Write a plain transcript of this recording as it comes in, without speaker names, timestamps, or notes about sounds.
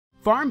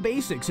Farm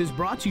Basics is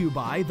brought to you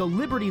by the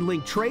Liberty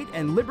Link trait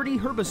and Liberty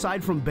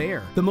herbicide from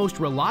Bayer. The most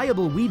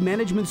reliable weed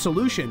management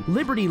solution,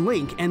 Liberty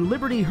Link and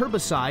Liberty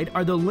herbicide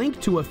are the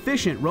link to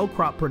efficient row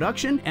crop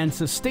production and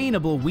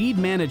sustainable weed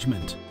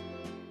management.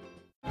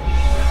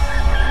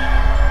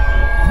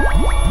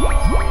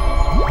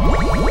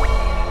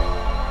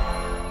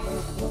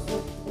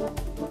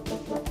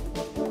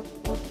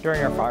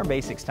 During our Farm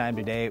Basics time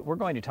today, we're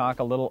going to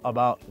talk a little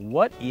about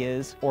what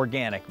is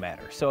organic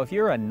matter. So if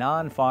you're a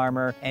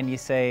non-farmer and you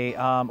say,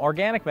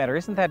 organic matter,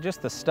 isn't that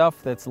just the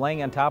stuff that's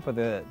laying on top of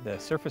the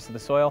surface of the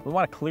soil? We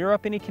want to clear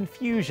up any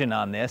confusion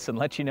on this and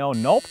let you know,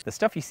 nope, the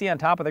stuff you see on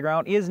top of the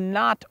ground is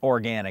not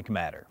organic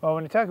matter. Well,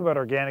 when you talk about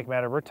organic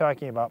matter, we're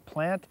talking about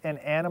plant and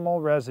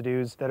animal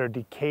residues that are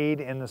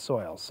decayed in the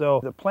soil. So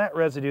the plant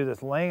residue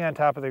that's laying on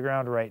top of the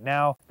ground right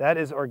now, that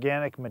is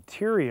organic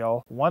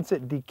material. Once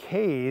it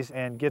decays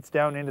and gets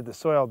down into the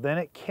soil, then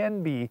it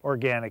can be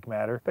organic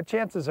matter, but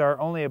chances are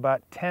only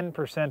about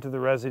 10% of the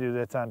residue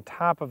that's on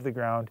top of the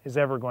ground is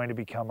ever going to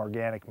become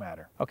organic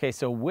matter. Okay,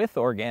 so with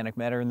organic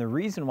matter, and the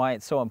reason why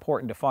it's so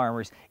important to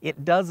farmers,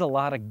 it does a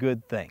lot of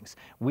good things.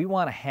 We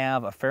want to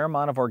have a fair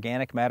amount of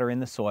organic matter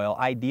in the soil.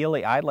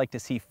 Ideally, I'd like to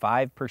see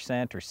 5%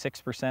 or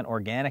 6%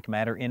 organic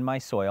matter in my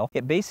soil.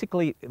 It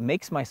basically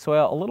makes my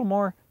soil a little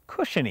more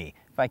cushiony,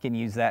 if I can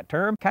use that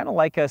term, kind of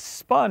like a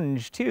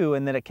sponge too,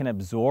 and that it can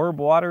absorb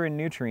water and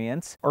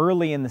nutrients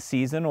early in the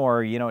season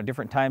or, at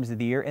different times of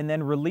the year, and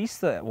then release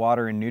the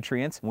water and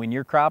nutrients when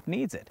your crop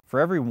needs it. For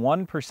every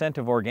 1%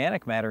 of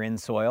organic matter in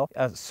soil,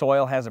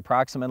 soil has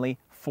approximately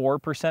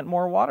 4%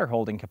 more water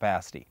holding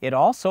capacity. It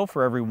also,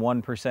 for every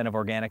 1% of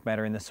organic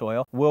matter in the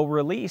soil, will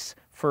release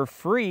for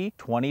free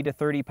 20 to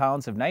 30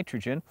 pounds of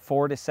nitrogen,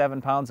 4 to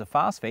 7 pounds of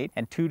phosphate,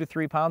 and 2 to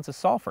 3 pounds of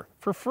sulfur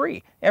for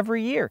free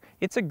every year.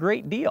 It's a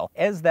great deal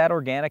as that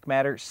organic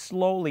matter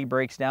slowly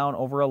breaks down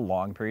over a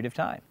long period of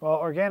time. Well,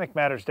 organic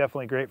matter is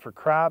definitely great for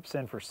crops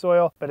and for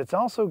soil, but it's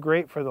also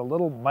great for the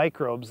little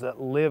microbes that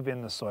live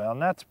in the soil,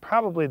 and that's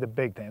probably the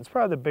big thing. It's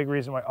probably the big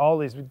reason why all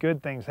these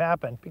good things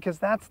happen, because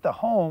that's the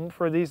home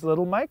for these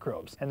little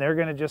microbes, and they're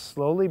going to just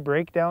slowly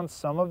break down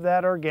some of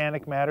that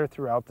organic matter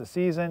throughout the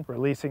season,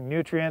 releasing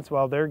nutrients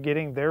while they're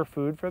getting their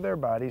food for their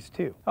bodies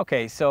too.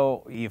 Okay,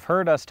 so you've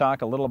heard us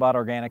talk a little about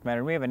organic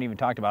matter. We haven't even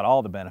talked about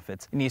all the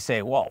benefits. And you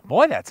say, well,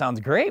 boy, that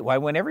sounds great. Why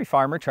wouldn't every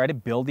farmer try to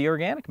build the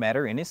organic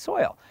matter in his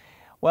soil?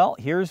 Well,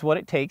 here's what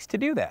it takes to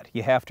do that.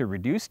 You have to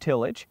reduce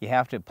tillage. You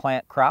have to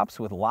plant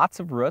crops with lots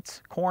of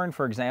roots. Corn,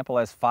 for example,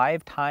 has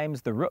 5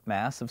 times the root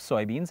mass of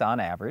soybeans on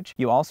average.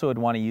 You also would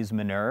want to use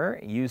manure,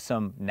 use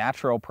some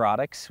natural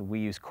products. We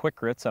use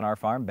quick roots on our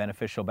farm,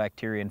 beneficial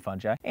bacteria and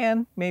fungi,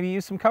 and maybe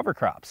use some cover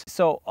crops.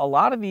 So a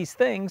lot of these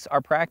things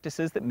are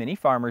practices that many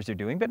farmers are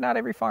doing, but not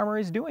every farmer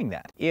is doing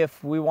that.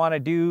 If we want to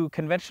do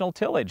conventional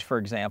tillage, for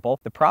example,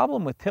 the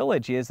problem with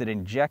tillage is it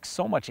injects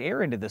so much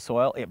air into the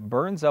soil, it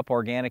burns up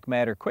organic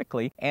matter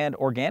quickly, and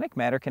organic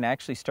matter can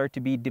actually start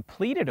to be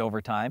depleted over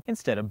time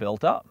instead of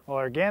built up. Well,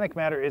 organic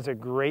matter is a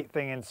great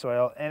thing in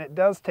soil, and it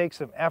does take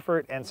some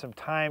effort and some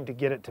time to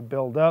get it to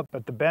build up,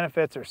 but the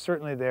benefits are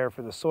certainly there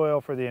for the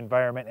soil, for the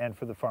environment, and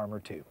for the farmer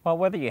too. Well,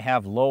 whether you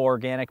have low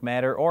organic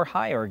matter or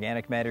high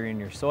organic matter in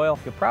your soil,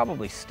 you'll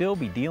probably still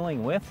be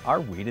dealing with our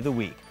Weed of the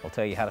Week. We'll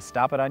tell you how to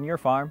stop it on your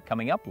farm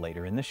coming up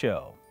later in the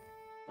show.